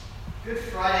Good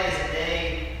Friday is a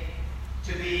day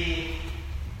to be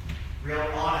real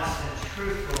honest and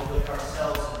truthful with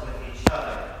ourselves and with each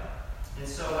other. And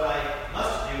so what I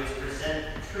must do is present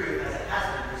the truth as it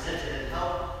has been presented and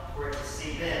help for it to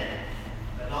seep in,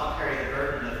 but not carry the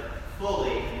burden of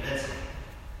fully convincing.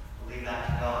 We'll leave that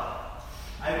to God.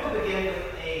 I will begin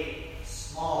with a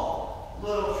small,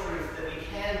 little truth that we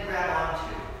can grab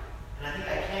onto, and I think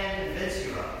I can convince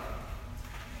you of.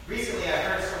 Recently I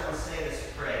heard someone say this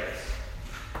phrase: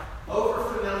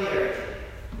 over-familiarity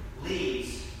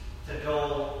leads to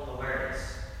dull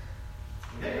awareness.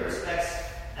 In many respects,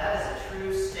 that is a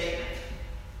true statement.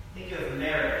 Think of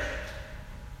marriage.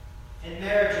 In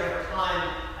marriage, over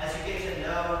time, as you get to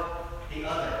know the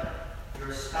other,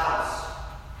 your spouse,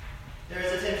 there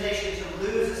is a temptation to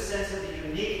lose a sense of the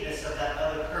uniqueness of that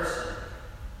other person,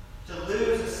 to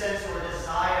lose a sense or a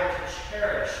desire to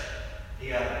cherish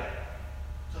the other,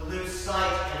 to lose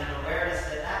sight and an awareness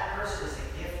that that person is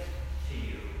a gift to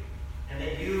you, and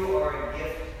that you are a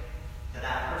gift to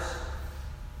that person.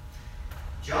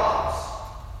 Jobs.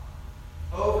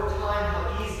 Over time,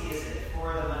 how easy is it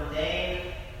for the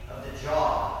mundane of the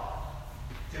job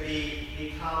to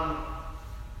become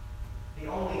the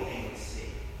only thing we see,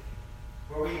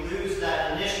 where we lose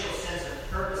that initial sense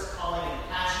of purpose, calling, and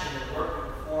passion in the work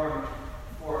we perform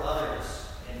for others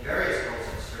in various roles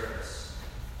of service,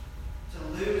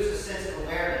 to lose a sense of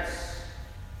awareness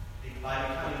by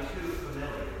becoming too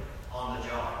familiar on the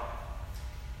job.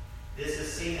 This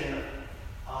is seen in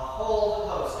a whole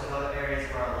host of other areas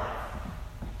of our life.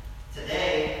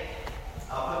 Today,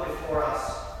 I'll put before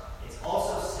us, it's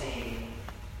also seen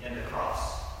in the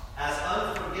cross. As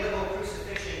unforgettable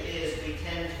crucifixion is, we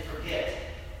tend to forget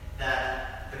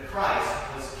that the Christ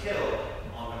was killed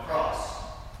on the cross.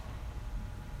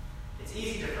 It's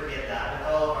easy to forget that with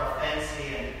all of our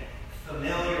fancy and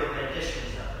familiar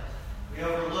renditions of it. We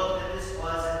overlook that this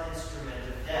was an instrument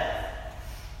of death.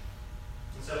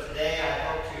 And so today I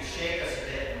hope to shake us a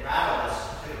bit and rattle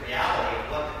us to the reality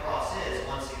of what the cross is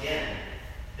once again.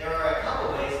 There are a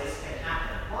couple ways this can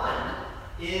happen. One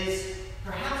is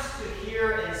perhaps to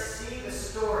hear and see the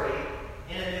story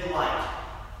in a new light,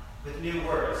 with new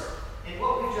words. And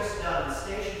what we've just done, the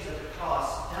Stations of the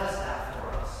Cross, does that for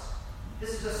us.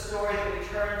 This is a story that we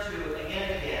turn to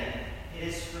again and again. It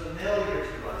is familiar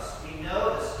to us. We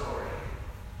know the story.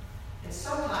 And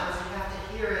sometimes we have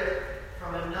to hear it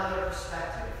from another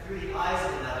perspective, through the eyes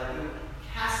of another, who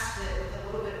casts it with a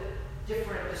little bit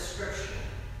different description,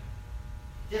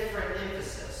 different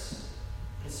emphasis.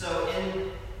 And so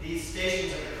in these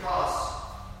Stations of the Cross,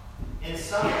 in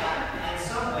some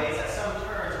ways, at some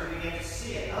turns, we begin to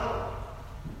see it. Oh,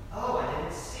 I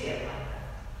didn't see it like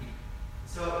that.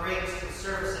 So it brings to the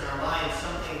surface in our minds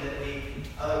something that we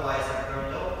otherwise have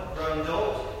grown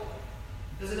dull to.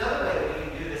 There's another way that we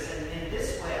can do this, and in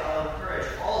this way I'll encourage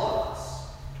all of us,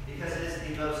 because it is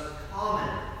the most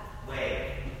common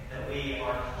way that we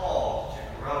are called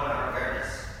to grow in our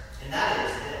awareness, and that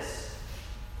is this: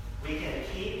 we can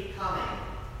keep coming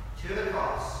to the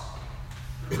cross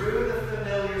through the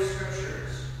familiar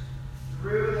scriptures,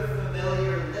 through the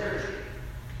familiar liturgy,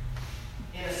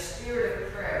 in a spirit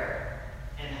of prayer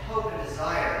and hope and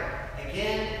desire,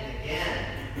 again and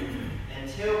again,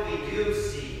 until we do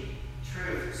see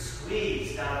truth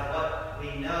squeezed out of what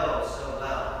we know so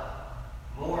well,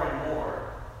 more and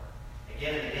more,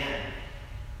 again and again.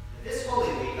 This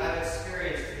Holy Week, I've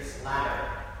experienced this latter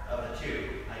of the two,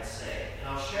 I'd say, and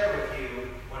I'll share with you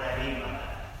what I mean by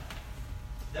that.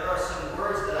 There are some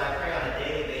words that I pray on a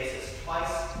daily basis,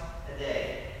 twice a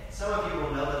day. Some of you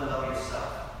will know them well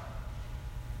yourself.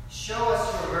 Show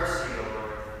us your mercy, O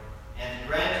Lord, and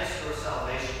grant us your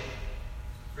salvation.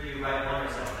 For you right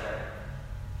wonders out there.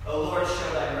 O Lord,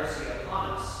 show thy mercy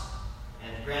upon us,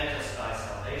 and grant us thy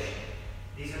salvation.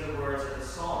 These are the words of the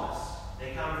psalmist.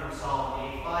 They come from Psalm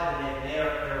 85, and they make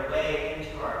their way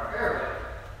into our prayer book.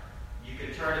 You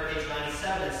could turn to page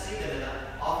 97 and see them in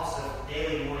the office of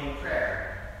daily morning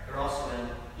prayer. They're also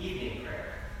in evening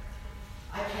prayer.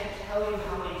 I can't tell you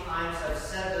how many times I've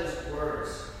said those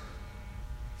words.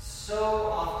 So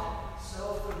often,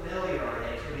 so familiar are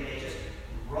they to me, they just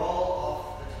roll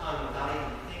off the tongue without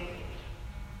even thinking.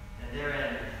 And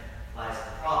therein lies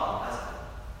the problem, doesn't it?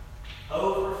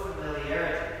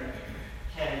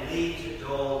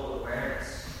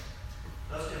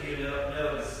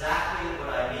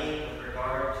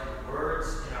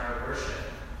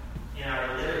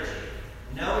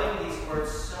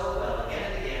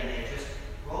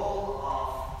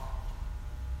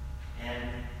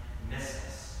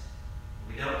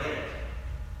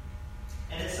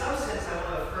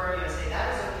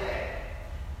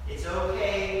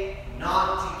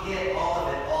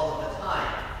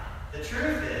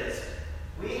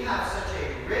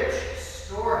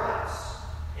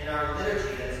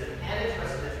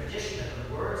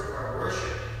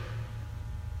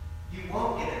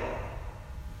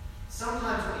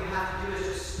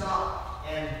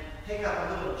 pick up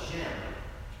a little gem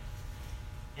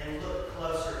and look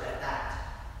closer at that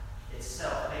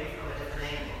itself, maybe from a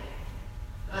different angle.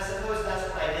 And I suppose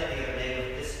that's what I did the other day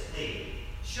with this plea.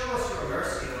 Show us your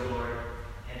mercy, O Lord,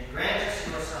 and grant us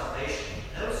your salvation.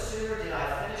 No sooner did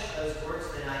I finish those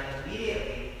words than I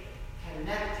immediately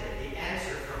connected the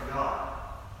answer from God.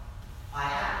 I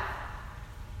have.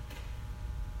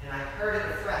 And I heard it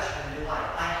afresh in new light.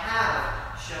 I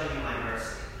have shown you my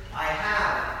mercy. I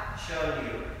have shown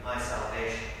you my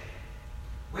salvation.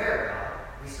 Where,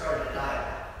 God? We started a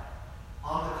dialogue.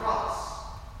 On the cross.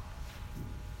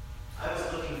 I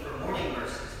was looking for morning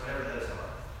mercies, whatever those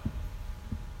are.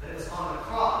 But it was on the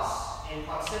cross, in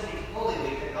proximity to Holy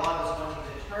Week, that God was wanting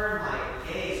to turn my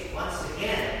gaze once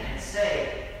again and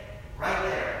say, right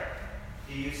there,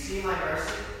 do you see my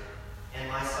mercy? And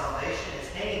my salvation is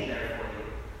hanging there for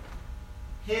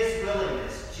you. His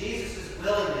willingness, Jesus'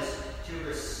 willingness to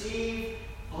receive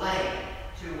blame,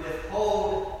 to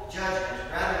withhold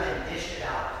judgment rather than dish it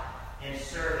out and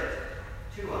serve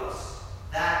it to us.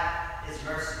 That is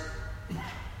mercy.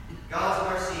 God's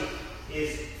mercy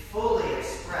is fully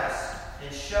expressed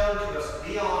and shown to us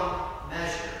beyond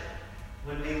measure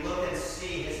when we look and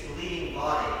see his bleeding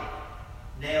body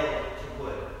nailed to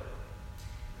wood.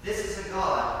 This is a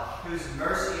God whose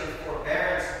mercy and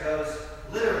forbearance goes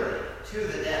literally to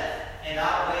the death and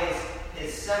outweighs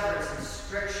his severance and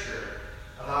stricture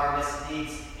of our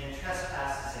misdeeds and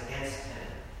trespasses against him.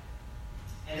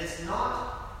 And it's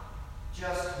not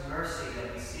just mercy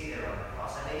that we see there on the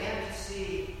cross. I began to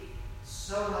see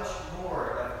so much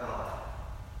more of God.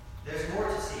 There's more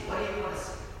to see. What do you want to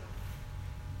see?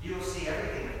 You will see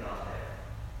everything of God there.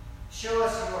 Show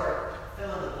us your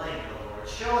fill in the blank, O Lord.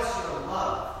 Show us your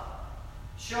love.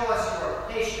 Show us your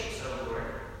patience, O Lord.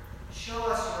 Show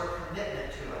us your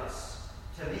commitment to us,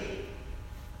 to me,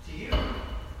 to you.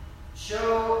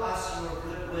 Show us your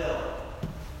goodwill,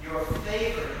 your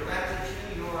favor directed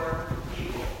to your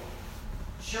people.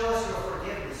 Show us your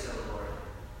forgiveness, O Lord.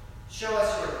 Show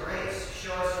us your grace.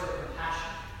 Show us your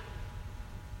compassion.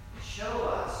 Show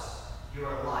us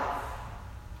your life.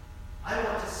 I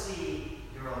want to see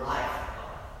your life,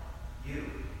 God. You.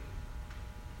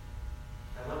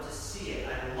 I want to see it.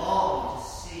 I long to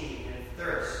see and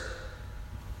thirst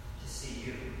to see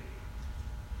you.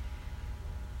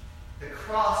 The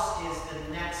cross is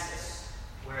the nexus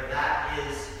where that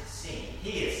is seen.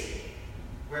 He is seen.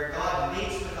 Where God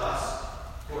meets with us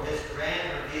for his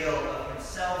grand reveal of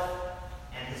himself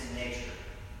and his nature.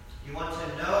 You want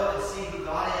to know and see who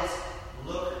God is?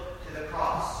 Look to the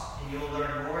cross, and you'll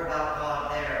learn more about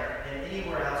God there than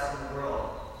anywhere else in the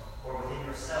world or within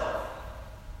yourself.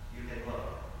 You can look.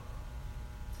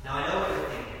 Now, I know what you're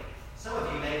thinking. Some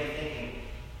of you may be thinking,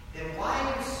 then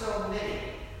why do so many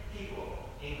people,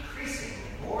 increasingly,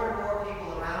 more and more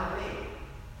people around me,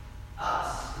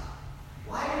 us,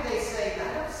 why do they say,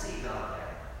 I don't see God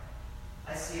there?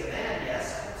 I see a man,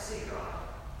 yes, I don't see God.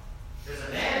 There's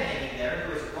a man hanging there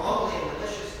who is wrongly and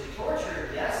maliciously tortured,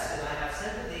 yes, and I have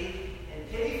sympathy and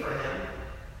pity for him.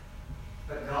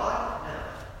 But God,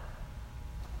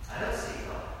 no. I don't see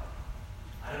God.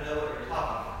 I don't know what you're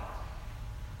talking about.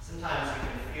 Sometimes you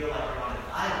can feel like you're on an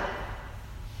island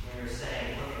when you're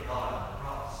saying, look at God on the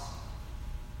cross.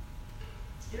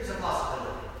 Here's a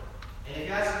possibility. And if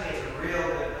you ask me, it's a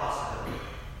real good possibility.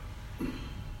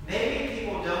 Maybe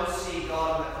people don't see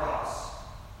God on the cross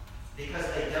because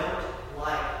they don't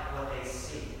like what they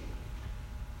see.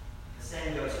 The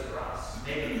same goes for us.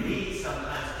 Maybe we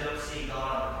sometimes don't see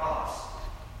God on the cross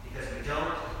because we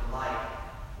don't like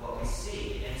what we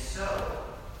see. And so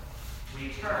we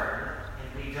turn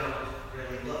and we don't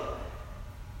really look.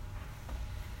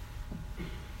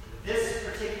 This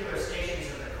particular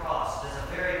Stations of the Cross does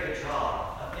a very good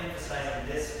job of emphasizing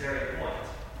this very point.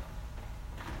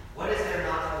 What is there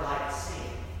not to like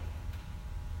seeing?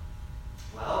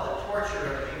 Well, the torture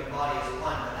of the human body is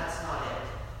one, but that's not it.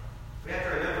 We have to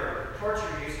remember, torture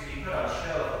used to be put on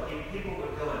show. People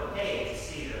would go and pay to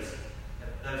see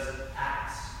those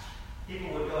acts.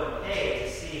 People would go and pay to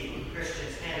see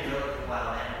Christians handed over to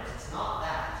wild animals. It's not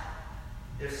that.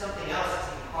 There's something else that's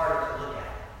even harder to look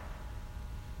at.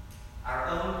 Our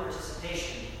own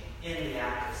participation in the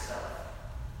act itself.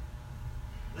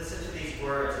 Listen to these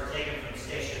words taken from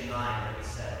Station 9 that we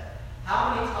said.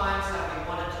 How many times have we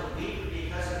wanted to weep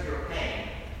because of your pain,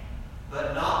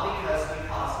 but not because we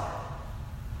caused it?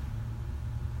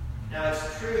 Now,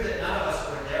 it's true that none of us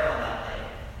were there on that day,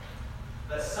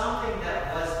 but something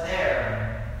that was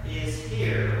there is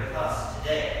here with us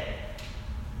today.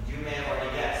 You may have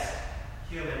already guessed.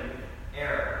 Human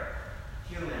error.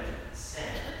 Human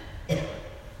sin.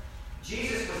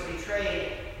 Jesus was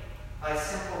betrayed by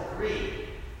simple greed,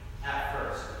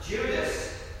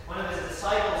 Judas, one of his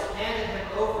disciples, handed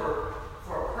him over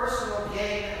for personal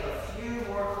gain of a few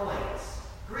more coins.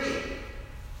 Greed,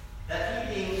 that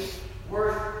he being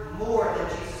worth more than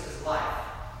Jesus' life.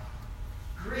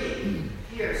 Greed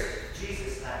pierced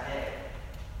Jesus that day.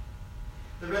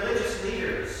 The religious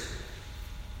leaders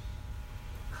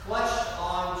clutched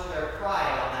on to their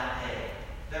pride on that day,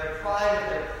 their pride of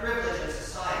their privilege in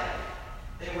society.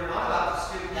 They were not about to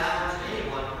stoop down to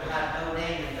anyone who had no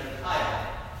name in the title,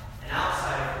 an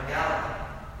outsider from Galilee.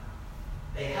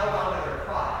 They held on to their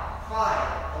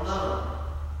pride alone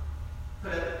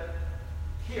put a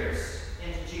pierce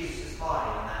into Jesus' body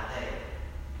on that day.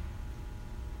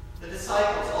 The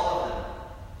disciples, all of them,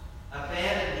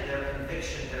 abandoned their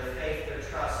conviction, their faith, their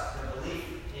trust, their belief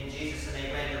in Jesus, and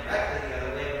they ran directly the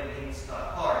other way when things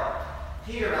got hard.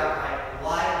 Peter outright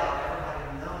lied about ever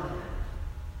having known him.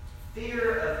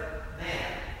 Fear of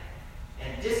man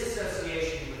and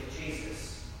disassociation with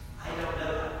Jesus, I don't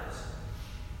know that person,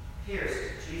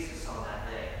 pierced Jesus on that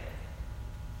day.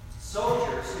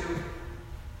 Soldiers who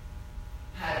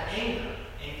had anger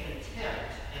and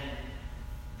contempt and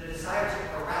the desire to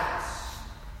harass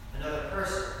another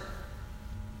person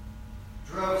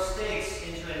drove stakes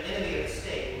into an enemy of the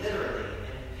state, literally,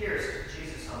 and pierced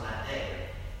Jesus on that day.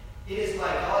 It is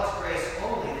by God's grace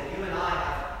only that you and I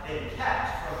have been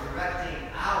kept from directing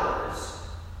ours.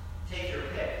 Take your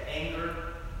pick: anger,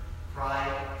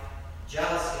 pride,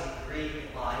 jealousy, greed,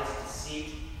 lies,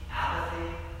 deceit,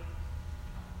 apathy.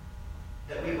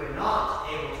 That we were not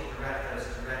able to direct those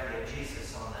directly at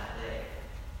Jesus on that day.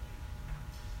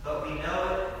 But we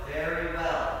know it very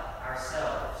well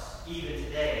ourselves, even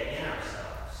today in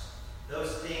ourselves.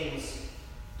 Those things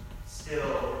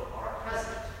still are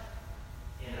present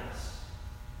in us.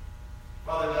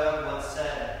 Father Doug once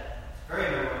said, it's very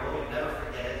memorable, we'll never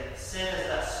forget it, sin is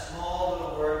that small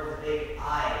little word with a big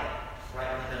I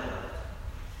right in the middle of it.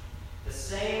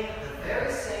 The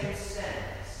very same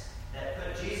sins that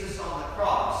put Jesus on the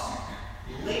cross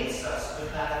links us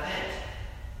with that event,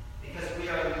 because we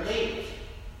are linked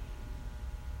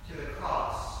to the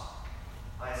cross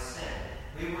by sin.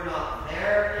 We were not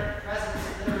there in presence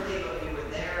literally, but we were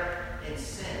there in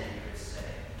sin, you could say.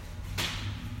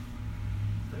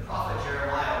 The prophet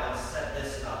Jeremiah once said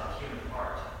this about the human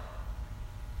heart.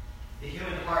 The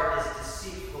human heart is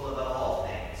deceitful above all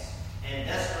things and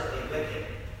desperately wicked.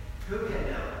 Who can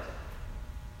know it?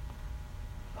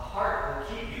 The heart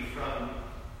will keep you from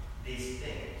these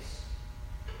things,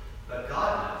 but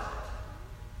God knows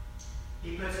it.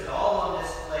 He puts it all on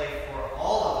display for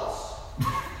all of us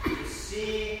to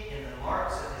see in the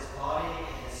marks of his body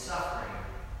and his suffering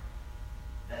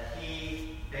that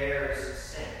he bears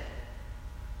sin.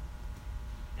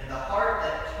 And the heart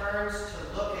that turns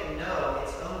to look and know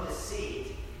its own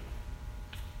deceit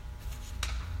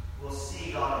will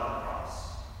see God on the cross.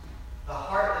 The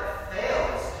heart that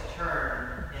fails to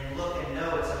turn and look and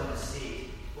know its own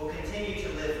deceit will continue to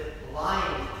live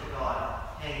blind to God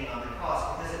hanging on the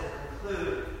cross, because it will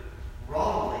conclude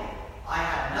wrongly, I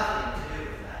had nothing to do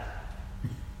with that.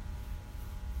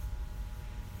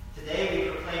 Today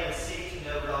we proclaim and seek to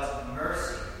know God's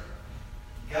mercy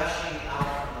gushing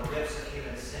out from the lips of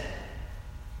human sin.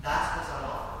 That's what's on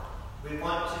offer. We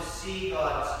want to see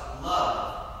God's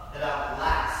love that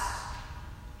outlasts,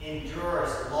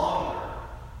 endures longer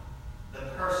the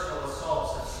personal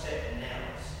assaults of spit and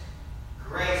nails.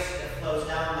 Grace that flows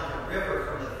down like a river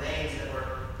from the veins that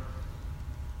were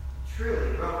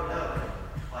truly broken open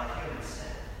by human sin.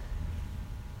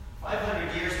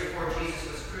 500 years before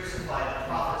Jesus was crucified, the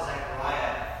prophet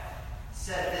Zechariah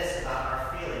said this about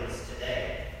our feelings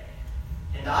today.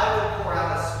 And I will pour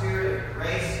out a spirit of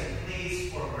grace and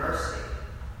pleas for mercy,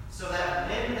 so that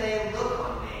when they look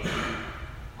on me,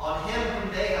 on him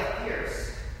whom they have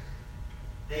pierced,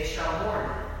 they shall mourn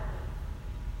him.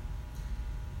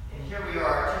 And here we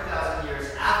are 2,000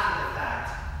 years after the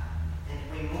fact, and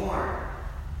we mourn.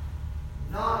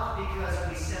 Not because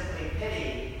we simply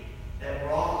pity that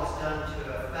wrong was done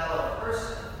to a fellow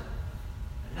person,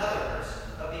 another person,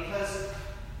 but because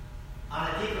on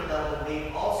a deeper level we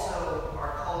also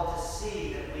are called to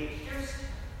see that we pierced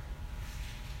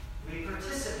it. We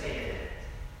participated in it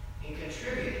and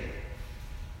contributed.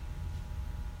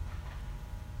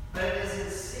 But it is in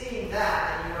seeing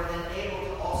that you are then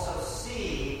able to also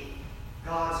see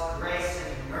God's grace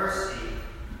and mercy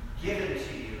given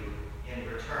to you in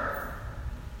return.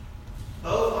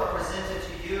 Both are presented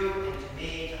to you and to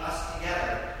me, to us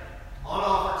together, on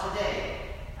offer today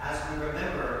as we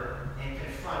remember and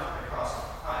confront the cross of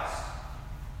Christ.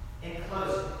 In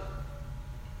closing,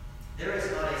 there is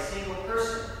not a single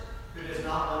person who does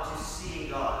not want to see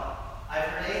God. I've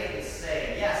heard atheists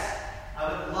say, yes,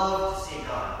 I would love to see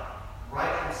God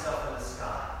write himself in the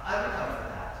sky. I would come for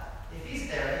that. If he's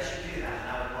there, he should do that, and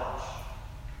I would watch.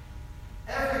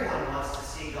 Everyone wants to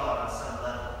see God on some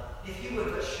level, if he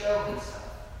would but show himself.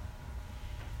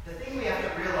 The thing we have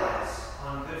to realize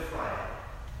on Good Friday,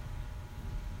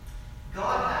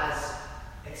 God has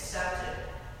accepted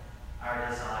our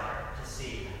desire to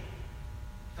see him.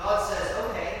 God says,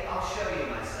 okay, I'll show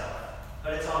you myself,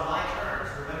 but it's on my terms.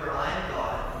 Remember, I am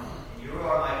God, and you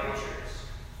are my creatures.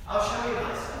 I'll show you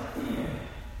myself.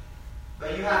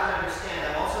 But you have to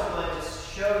understand, I'm also going to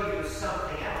show you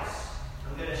something else.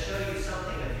 I'm going to show you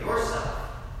something of yourself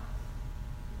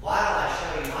while I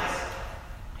show you myself,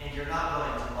 and you're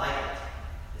not going to like it.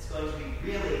 It's going to be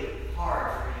really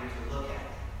hard for you to look at.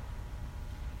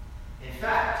 In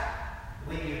fact,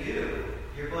 when you do,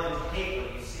 you're going to hate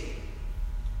what you see.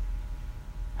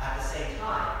 At the same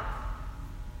time,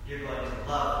 you're going to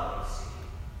love what you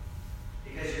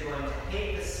see. Because you're going to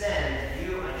hate the sin that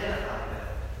you identify with.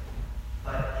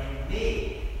 But in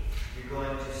me, you're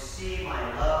going to see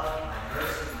my love, my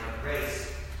mercy, my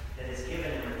grace that is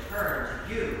given in return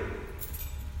to you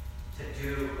to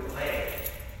do away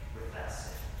with that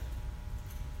sin.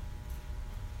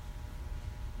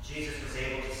 Jesus was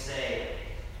able to say,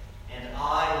 "And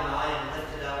I, when I am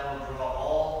lifted up, will draw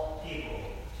all people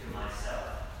to myself."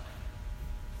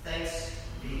 Thanks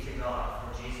be to God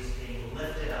for Jesus being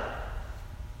lifted up,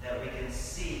 that we can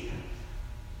see him,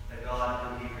 the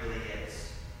God who he really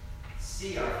is.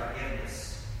 See our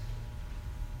forgiveness.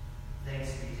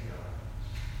 Thanks be to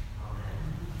God.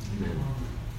 Amen. Amen.